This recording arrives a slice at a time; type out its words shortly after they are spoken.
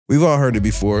We've all heard it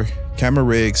before. Camera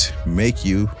rigs make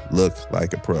you look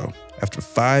like a pro. After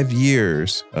 5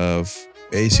 years of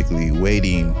basically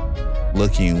waiting,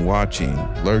 looking, watching,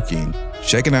 lurking,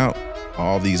 checking out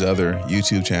all these other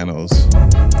YouTube channels,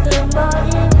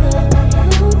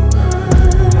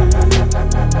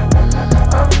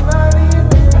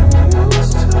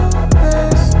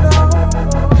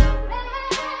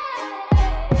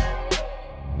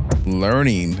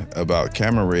 learning about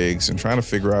camera rigs and trying to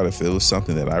figure out if it was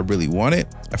something that I really wanted,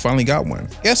 I finally got one.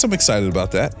 Yes, I'm excited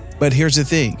about that. But here's the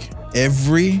thing.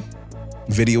 Every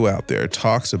video out there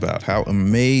talks about how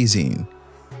amazing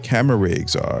camera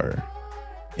rigs are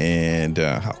and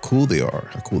how cool they are,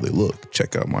 how cool they look.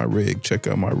 Check out my rig, check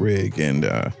out my rig. And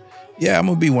yeah, I'm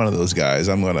gonna be one of those guys.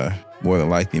 I'm gonna more than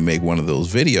likely make one of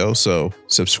those videos. So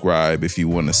subscribe if you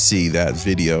wanna see that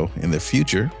video in the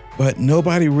future. But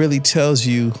nobody really tells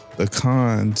you the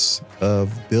cons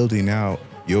of building out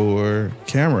your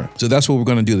camera. So that's what we're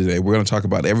gonna do today. We're gonna talk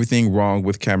about everything wrong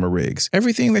with camera rigs,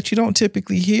 everything that you don't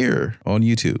typically hear on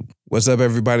YouTube. What's up,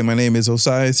 everybody? My name is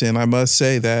Osias, and I must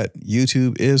say that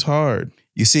YouTube is hard.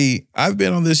 You see, I've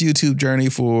been on this YouTube journey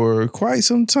for quite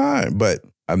some time, but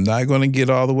I'm not gonna get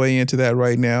all the way into that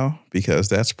right now because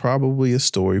that's probably a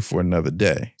story for another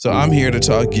day. So I'm here to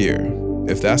talk gear.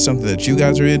 If that's something that you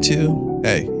guys are into,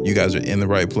 hey, you guys are in the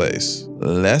right place.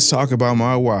 Let's talk about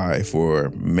my why for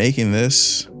making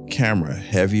this camera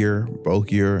heavier,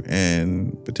 bulkier,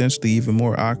 and potentially even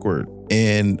more awkward.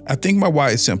 And I think my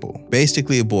why is simple.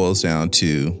 Basically, it boils down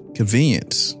to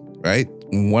convenience, right?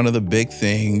 One of the big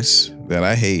things that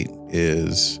I hate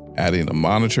is adding a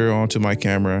monitor onto my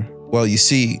camera. Well, you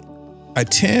see, I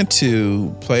tend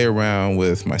to play around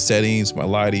with my settings, my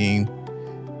lighting,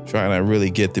 trying to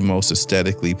really get the most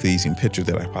aesthetically pleasing picture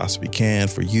that I possibly can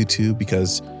for YouTube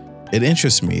because it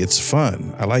interests me. It's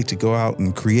fun. I like to go out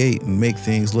and create and make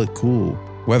things look cool.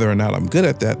 Whether or not I'm good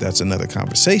at that, that's another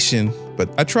conversation, but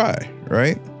I try,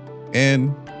 right?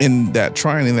 And in that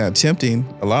trying and that attempting,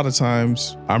 a lot of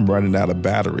times I'm running out of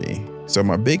battery. So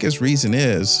my biggest reason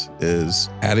is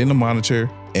adding a monitor,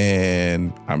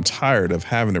 and I'm tired of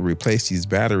having to replace these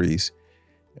batteries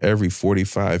every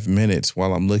 45 minutes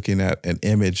while I'm looking at an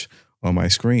image on my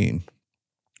screen,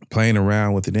 playing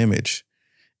around with an image.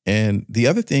 And the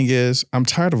other thing is I'm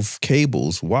tired of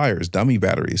cables, wires, dummy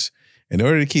batteries. In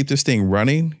order to keep this thing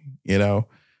running, you know,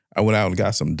 I went out and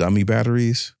got some dummy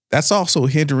batteries. That's also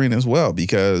hindering as well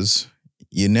because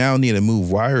you now need to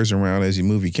move wires around as you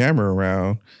move your camera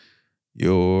around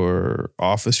your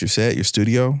office, your set, your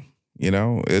studio. You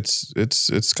know, it's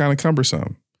kind of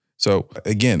cumbersome. So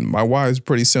again, my why is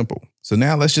pretty simple. So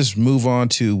now let's just move on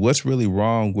to what's really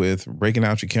wrong with breaking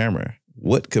out your camera.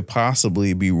 What could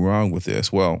possibly be wrong with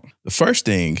this? Well, the first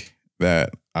thing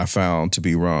that I found to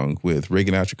be wrong with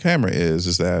rigging out your camera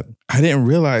is that I didn't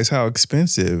realize how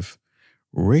expensive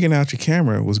rigging out your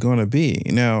camera was going to be.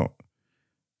 Now,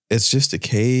 it's just a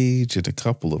cage and a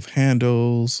couple of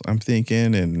handles, I'm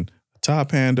thinking, and a top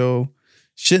handle.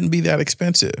 Shouldn't be that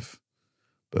expensive.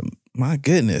 But my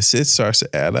goodness, it starts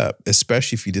to add up,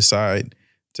 especially if you decide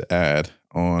to add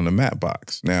on a matte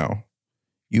box. Now,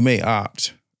 you may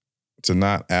opt to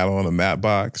not add on a matte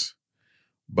box,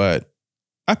 but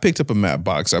I picked up a matte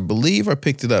box. I believe I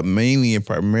picked it up mainly and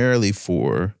primarily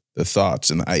for the thoughts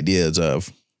and the ideas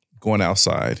of going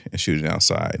outside and shooting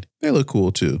outside. They look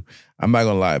cool too. I'm not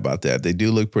gonna lie about that. They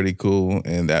do look pretty cool,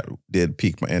 and that did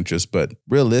pique my interest. But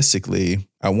realistically,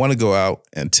 I want to go out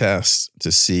and test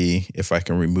to see if I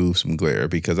can remove some glare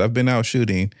because I've been out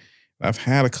shooting. I've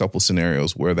had a couple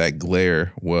scenarios where that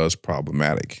glare was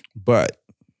problematic. But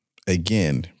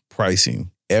again,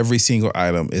 pricing. Every single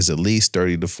item is at least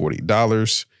 $30 to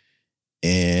 $40.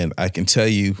 And I can tell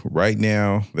you right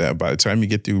now that by the time you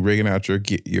get through rigging out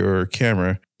your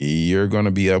camera, you're going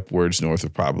to be upwards north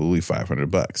of probably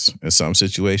 $500. In some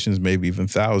situations, maybe even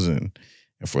 $1,000.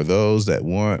 And for those that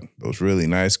want those really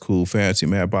nice, cool, fancy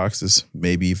matte boxes,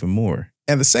 maybe even more.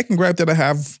 And the second gripe that I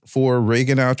have for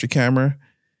rigging out your camera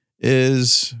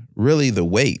is really the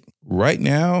weight. Right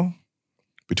now,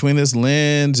 between this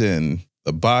lens and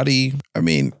the body, I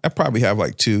mean, I probably have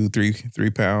like 3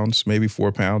 pounds, maybe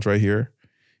 4 pounds right here.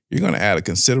 You're going to add a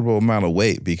considerable amount of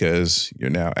weight because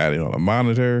you're now adding on a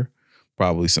monitor,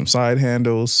 probably some side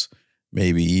handles,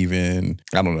 maybe even,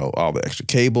 I don't know, all the extra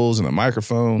cables and a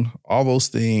microphone. All those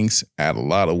things add a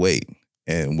lot of weight.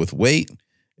 And with weight,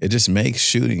 it just makes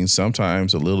shooting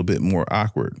sometimes a little bit more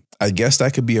awkward. I guess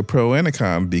that could be a pro and a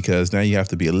con because now you have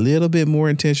to be a little bit more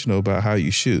intentional about how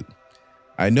you shoot.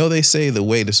 I know they say the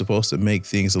weight is supposed to make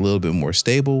things a little bit more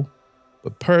stable,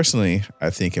 but personally, I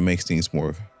think it makes things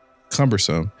more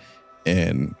cumbersome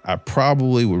And I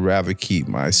probably would rather keep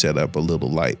my setup a little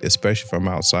light, especially if I'm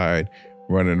outside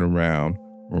running around,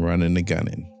 running and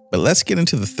gunning. But let's get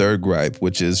into the third gripe,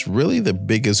 which is really the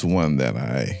biggest one that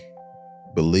I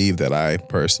believe that I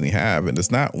personally have. And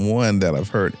it's not one that I've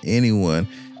heard anyone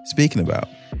speaking about.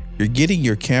 You're getting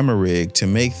your camera rig to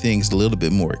make things a little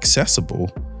bit more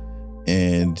accessible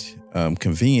and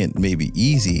convenient, maybe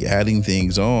easy, adding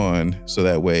things on so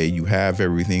that way you have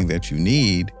everything that you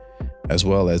need, as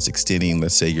well as extending,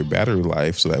 let's say, your battery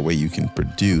life so that way you can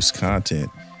produce content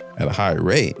at a higher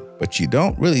rate. But you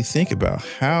don't really think about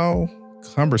how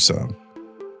cumbersome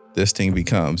this thing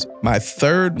becomes. My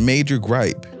third major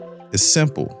gripe is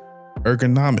simple: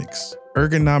 ergonomics.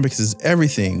 Ergonomics is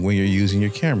everything when you're using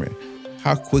your camera.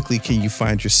 How quickly can you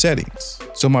find your settings?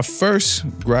 So my first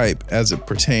gripe as it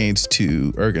pertains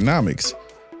to ergonomics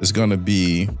is going to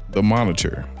be the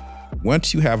monitor.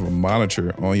 Once you have a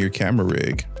monitor on your camera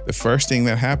rig, the first thing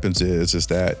that happens is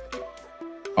that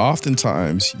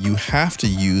oftentimes you have to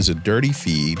use a dirty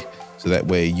feed so that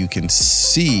way you can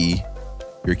see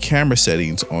your camera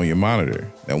settings on your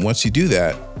monitor. Now, once you do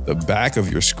that, the back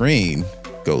of your screen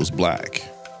goes black.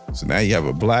 So now you have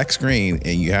a black screen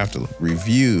and you have to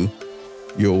review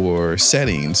your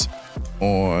settings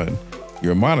on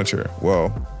your monitor. Well,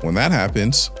 when that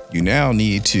happens, you now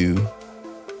need to,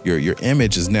 your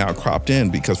image is now cropped in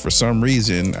because for some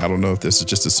reason, I don't know if this is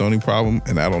just a Sony problem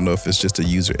and I don't know if it's just a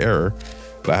user error,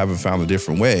 but I haven't found a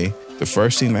different way. The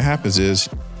first thing that happens is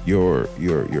your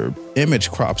image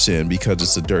crops in because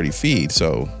it's a dirty feed.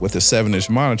 So with a 7-inch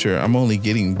monitor, I'm only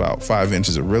getting about 5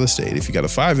 inches of real estate. If you got a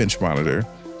 5-inch monitor,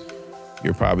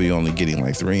 you're probably only getting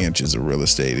like 3 inches of real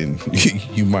estate, and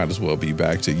you might as well be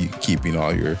back to keeping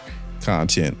all your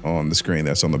content on the screen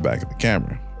that's on the back of the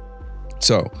camera.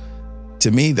 So to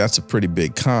me, that's a pretty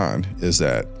big con, is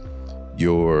that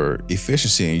your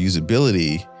efficiency and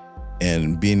usability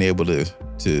and being able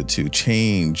to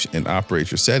change and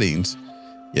operate your settings,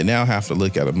 you now have to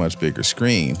look at a much bigger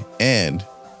screen. And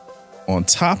on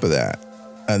top of that,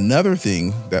 another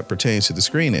thing that pertains to the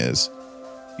screen is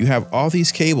you have all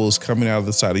these cables coming out of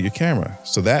the side of your camera.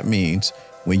 So that means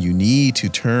when you need to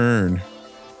turn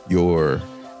your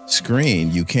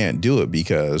screen, you can't do it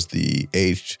because the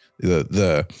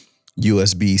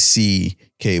USB-C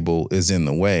cable is in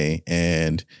the way.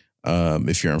 And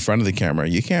if you're in front of the camera,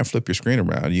 you can't flip your screen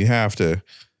around. You have to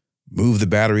move the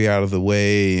battery out of the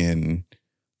way and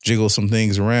jiggle some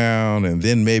things around, and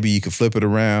then maybe you can flip it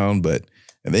around, and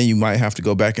then you might have to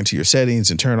go back into your settings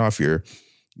and turn off your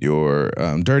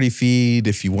dirty feed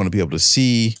if you want to be able to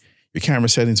see your camera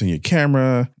settings on your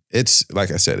camera. It's,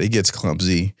 like I said, it gets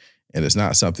clumsy, and it's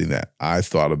not something that I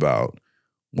thought about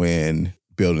when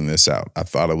building this out. I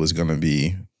thought it was going to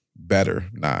be better,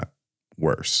 not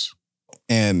worse.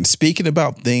 And speaking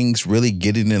about things really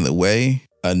getting in the way,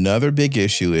 another big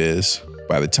issue is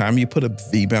by the time you put a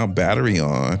V-mount battery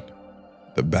on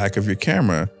the back of your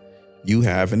camera, you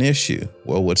have an issue.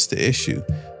 Well, what's the issue?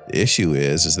 The issue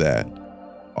is that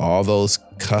all those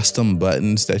custom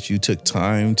buttons that you took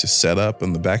time to set up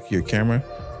on the back of your camera,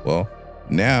 well,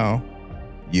 now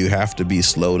you have to be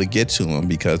slow to get to them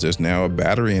because there's now a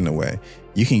battery in the way.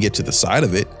 You can get to the side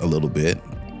of it a little bit,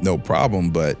 no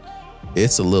problem, but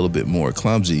it's a little bit more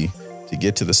clumsy to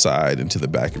get to the side and to the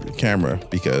back of your camera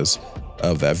because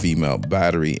of that V-mount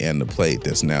battery and the plate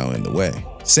that's now in the way.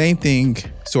 Same thing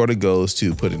sort of goes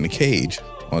to putting the cage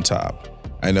on top.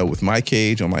 I know with my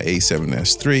cage on my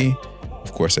A7S III,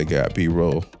 of course I got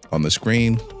B-roll on the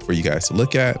screen for you guys to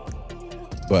look at,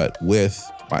 but with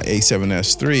my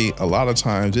A7S III, a lot of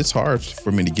times it's hard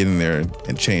for me to get in there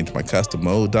and change my custom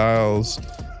mode dials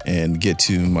and get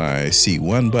to my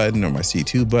C1 button or my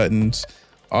C2 buttons.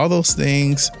 All those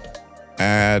things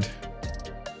add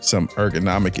some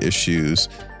ergonomic issues,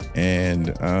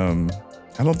 and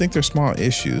I don't think they're small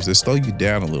issues. They slow you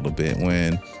down a little bit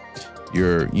when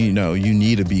you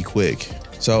need to be quick.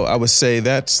 So I would say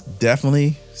that's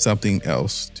definitely something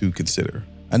else to consider.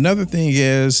 Another thing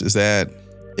is that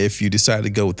if you decide to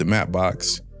go with the matte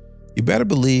box, you better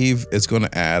believe it's going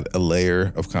to add a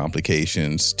layer of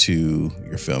complications to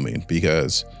your filming,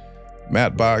 because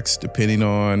matte box, depending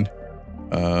on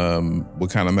what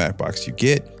kind of matte box you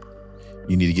get,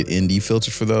 you need to get ND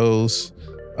filters for those.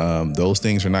 Those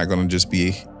things are not going to just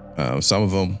be, some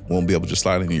of them won't be able to just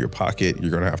slide into your pocket.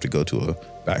 You're going to have to go to a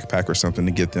backpack or something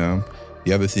to get them.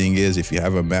 The other thing is, if you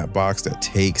have a matte box that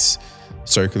takes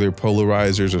circular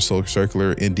polarizers or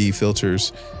circular ND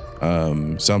filters,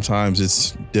 sometimes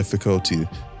it's difficult to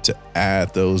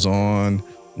add those on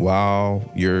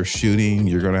while you're shooting.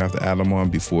 You're going to have to add them on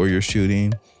before you're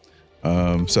shooting.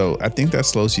 So I think that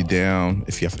slows you down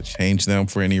if you have to change them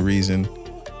for any reason.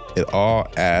 it all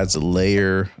adds a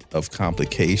layer of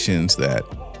complications that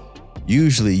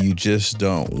usually you just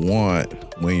don't want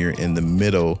when you're in the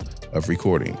middle of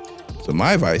recording. So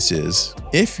my advice is,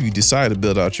 if you decide to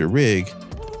build out your rig,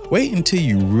 wait until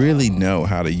you really know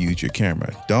how to use your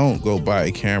camera. Don't go buy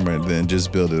a camera and then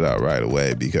just build it out right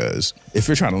away, because if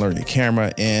you're trying to learn your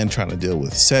camera and trying to deal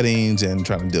with settings and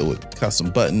trying to deal with custom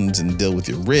buttons and deal with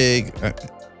your rig,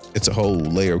 it's a whole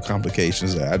layer of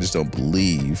complications that I just don't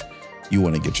believe you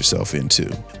want to get yourself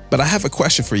into. But I have a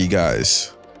question for you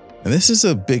guys, and this is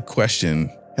a big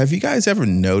question. Have you guys ever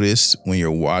noticed when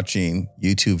you're watching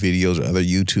YouTube videos or other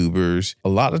YouTubers, a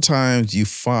lot of times you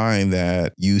find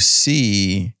that you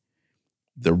see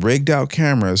the rigged out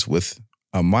cameras with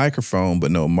a microphone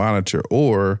but no monitor,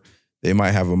 or they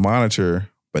might have a monitor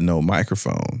but no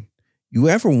microphone? You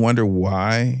ever wonder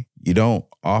why you don't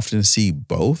often see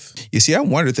both? You see, I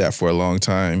wondered that for a long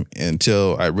time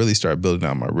until I really started building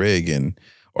out my rig,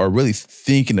 or really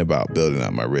thinking about building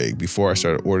out my rig before I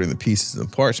started ordering the pieces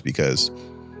and parts. Because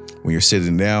when you're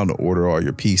sitting down to order all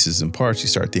your pieces and parts, you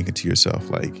start thinking to yourself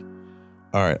like,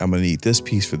 all right, I'm gonna need this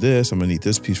piece for this. I'm gonna need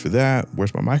this piece for that.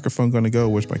 Where's my microphone gonna go?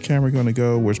 Where's my camera gonna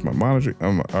go? Where's my monitor?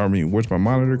 Where's my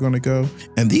monitor gonna go?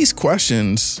 And these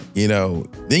questions, then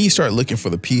you start looking for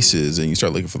the pieces and you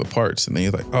start looking for the parts, and then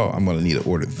you're like, oh, I'm gonna need to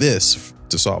order this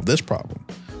to solve this problem.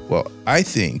 Well, I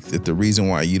think that the reason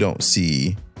why you don't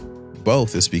see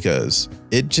both is because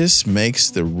it just makes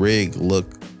the rig look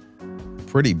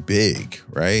pretty big,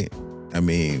 right? I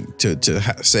mean, to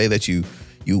say that you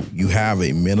have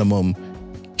a minimum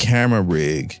camera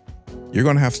rig, you're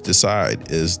going to have to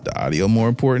decide, is the audio more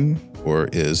important or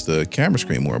is the camera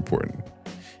screen more important?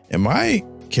 In my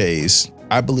case,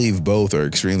 I believe both are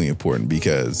extremely important,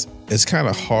 because it's kind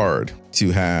of hard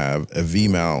to have a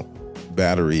V-mount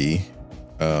battery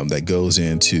that goes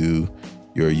into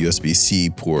your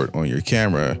USB-C port on your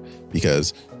camera,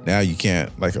 because now you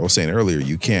can't, like I was saying earlier,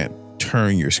 you can't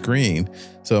turn your screen.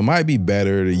 So it might be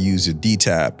better to use a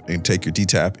D-tap and take your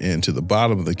D-tap into the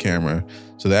bottom of the camera,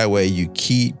 so that way you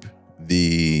keep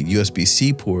the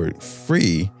USB-C port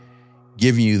free,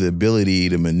 giving you the ability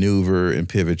to maneuver and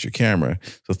pivot your camera.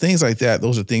 So things like that,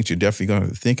 those are things you're definitely going to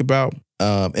have to think about.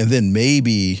 And then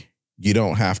maybe you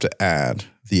don't have to add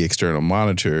the external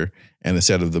monitor, and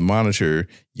instead of the monitor,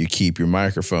 you keep your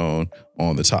microphone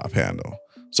on the top handle.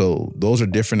 So those are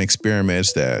different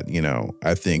experiments that,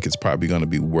 I think it's probably going to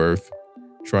be worth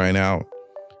trying out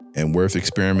and worth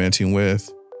experimenting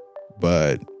with.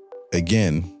 But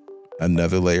again,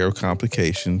 another layer of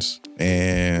complications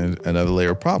and another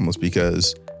layer of problems,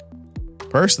 because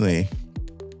personally,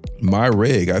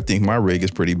 I think my rig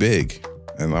is pretty big,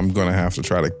 and I'm going to have to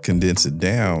try to condense it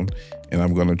down, and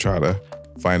I'm going to try to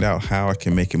find out how I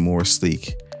can make it more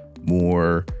sleek,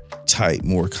 more tight,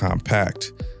 more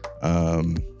compact.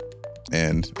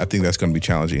 And I think that's going to be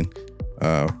challenging.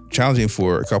 Challenging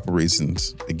for a couple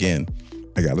reasons. Again,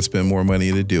 I got to spend more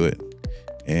money to do it.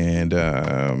 And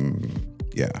I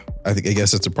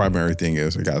guess that's the primary thing,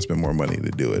 is I got to spend more money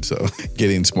to do it. So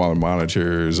getting smaller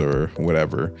monitors or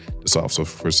whatever to solve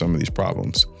for some of these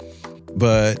problems.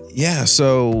 But yeah,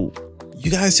 so you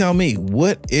guys tell me,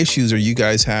 what issues are you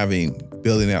guys having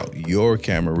building out your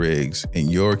camera rigs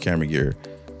and your camera gear?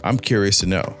 I'm curious to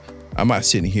know. I'm not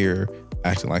sitting here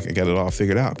acting like I got it all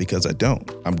figured out, because I don't.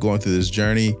 I'm going through this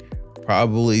journey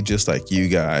probably just like you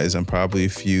guys. I'm probably a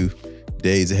few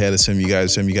days ahead of some of you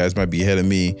guys. Some of you guys might be ahead of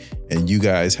me, and you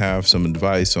guys have some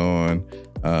advice on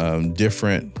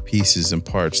different pieces and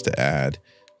parts to add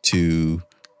to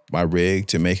my rig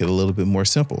to make it a little bit more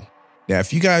simple. Now,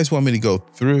 if you guys want me to go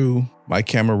through my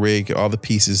camera rig, all the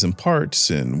pieces and parts,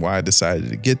 and why I decided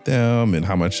to get them and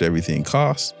how much everything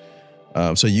costs,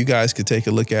 so you guys could take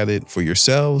a look at it for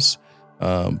yourselves,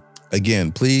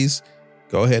 again, please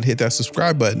go ahead and hit that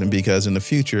subscribe button, because in the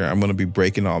future, I'm going to be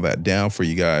breaking all that down for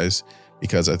you guys,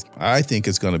 because I think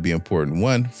it's going to be important,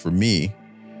 one, for me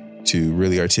to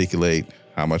really articulate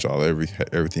how much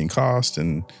everything costs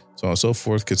and so on and so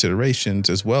forth, considerations,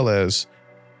 as well as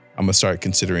I'm going to start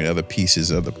considering other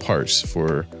pieces, other parts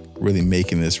for really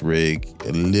making this rig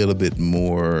a little bit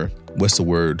more,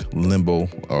 limbo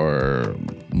or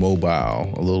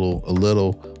mobile, a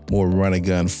little more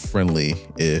run-and-gun friendly,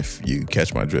 if you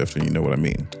catch my drift and you know what I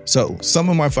mean. So some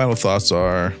of my final thoughts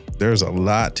are, there's a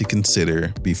lot to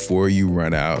consider before you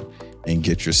run out and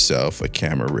get yourself a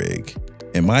camera rig.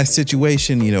 In my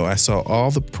situation, I saw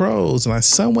all the pros and I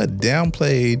somewhat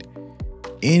downplayed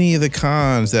any of the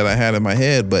cons that I had in my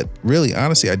head, but really,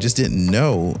 honestly, I just didn't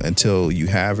know until you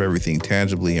have everything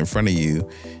tangibly in front of you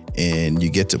and you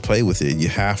get to play with it. You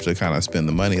have to kind of spend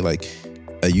the money. Like,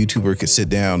 a YouTuber could sit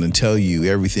down and tell you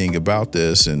everything about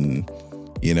this and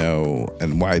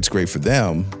and why it's great for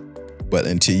them. But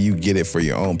until you get it for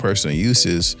your own personal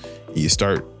uses, you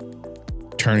start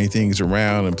turning things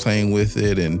around and playing with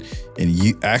it and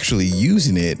you actually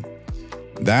using it,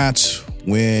 that's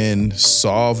when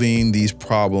solving these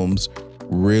problems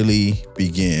really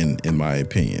begin, in my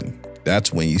opinion.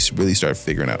 That's when you really start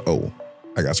figuring out, oh,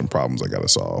 I got some problems I got to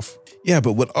solve. Yeah,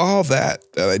 but with all that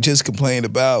I just complained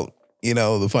about,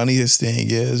 the funniest thing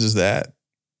is that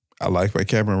I like my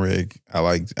camera rig.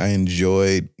 I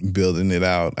enjoyed building it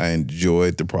out. I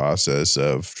enjoyed the process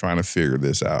of trying to figure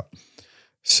this out.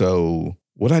 So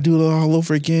would I do it all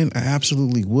over again? I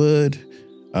absolutely would.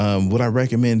 Would I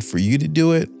recommend for you to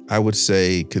do it? I would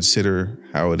say consider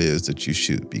how it is that you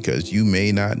shoot, because you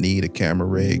may not need a camera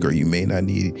rig or you may not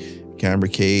need a camera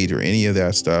cage or any of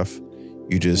that stuff.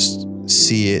 You just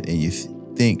see it and you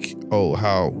think, oh,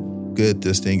 how good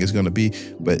this thing is going to be.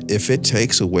 But if it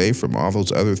takes away from all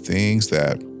those other things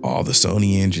that all the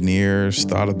Sony engineers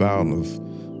thought about,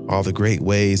 of all the great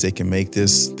ways they can make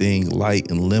this thing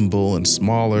light and limble and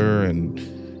smaller and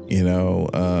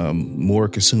more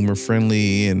consumer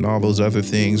friendly and all those other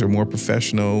things, are more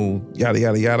professional, yada,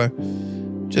 yada, yada,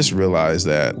 just realize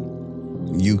that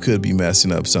you could be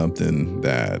messing up something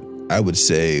that I would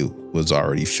say was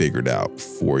already figured out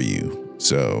for you.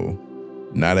 So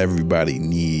not everybody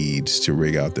needs to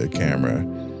rig out their camera.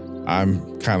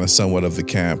 I'm kind of somewhat of the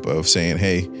camp of saying,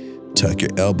 hey, tuck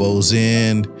your elbows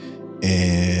in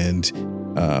and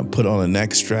put on a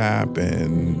neck strap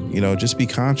and, just be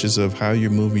conscious of how you're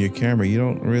moving your camera. You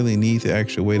don't really need the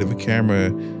extra weight of a camera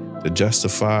to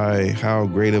justify how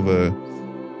great of a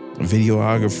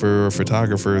videographer or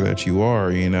photographer that you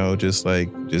are,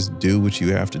 just do what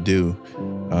you have to do.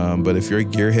 But if you're a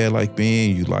gearhead like me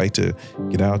and you like to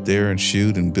get out there and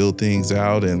shoot and build things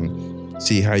out and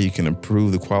see how you can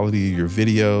improve the quality of your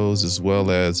videos as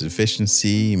well as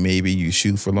efficiency, maybe you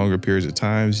shoot for longer periods of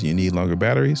times, you need longer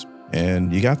batteries,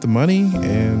 and you got the money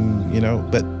and,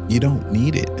 but you don't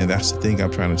need it. And that's the thing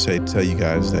I'm trying to tell you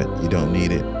guys, that you don't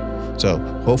need it. So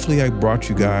hopefully I brought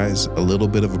you guys a little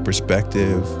bit of a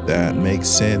perspective that makes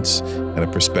sense, and a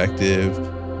perspective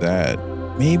that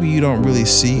maybe you don't really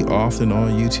see often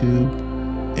on YouTube,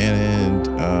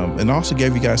 and also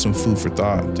gave you guys some food for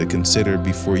thought to consider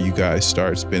before you guys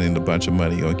start spending a bunch of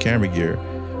money on camera gear.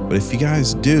 But if you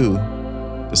guys do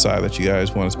decide that you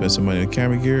guys want to spend some money on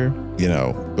camera gear,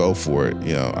 go for it.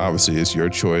 Obviously it's your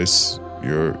choice.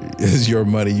 It's your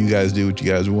money. You guys do what you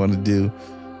guys want to do.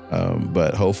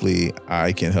 But hopefully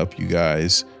I can help you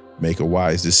guys make a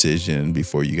wise decision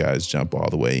before you guys jump all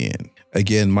the way in.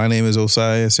 Again, my name is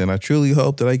Osias, and I truly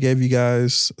hope that I gave you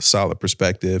guys a solid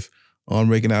perspective on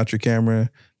rigging out your camera.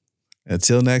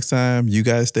 Until next time, you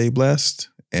guys stay blessed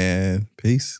and peace.